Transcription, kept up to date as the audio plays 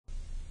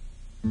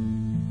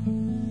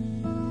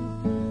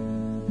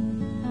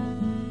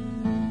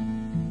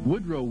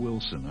Woodrow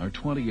Wilson, our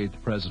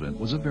 28th president,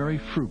 was a very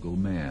frugal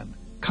man,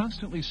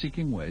 constantly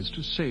seeking ways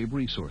to save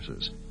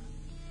resources.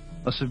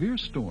 A severe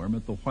storm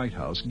at the White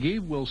House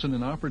gave Wilson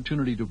an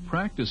opportunity to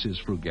practice his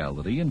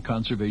frugality and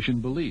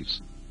conservation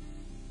beliefs.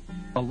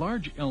 A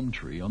large elm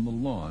tree on the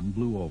lawn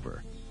blew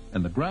over,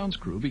 and the grounds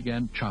crew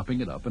began chopping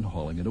it up and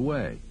hauling it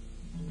away.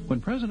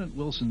 When President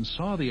Wilson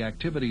saw the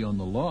activity on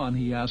the lawn,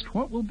 he asked,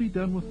 "What will be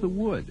done with the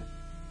wood?"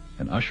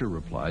 An usher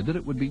replied that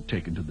it would be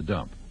taken to the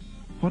dump.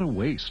 "What a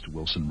waste,"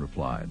 Wilson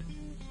replied.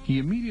 He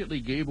immediately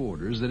gave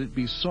orders that it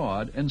be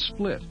sawed and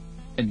split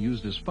and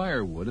used as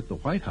firewood at the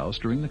White House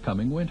during the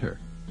coming winter.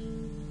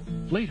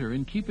 Later,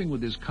 in keeping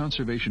with his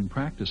conservation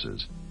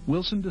practices,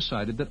 Wilson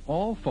decided that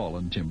all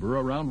fallen timber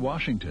around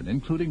Washington,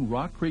 including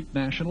Rock Creek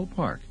National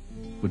Park,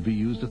 would be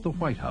used at the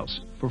White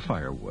House for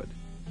firewood.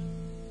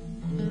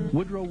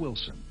 Woodrow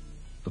Wilson,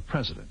 the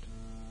president,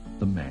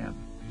 the man.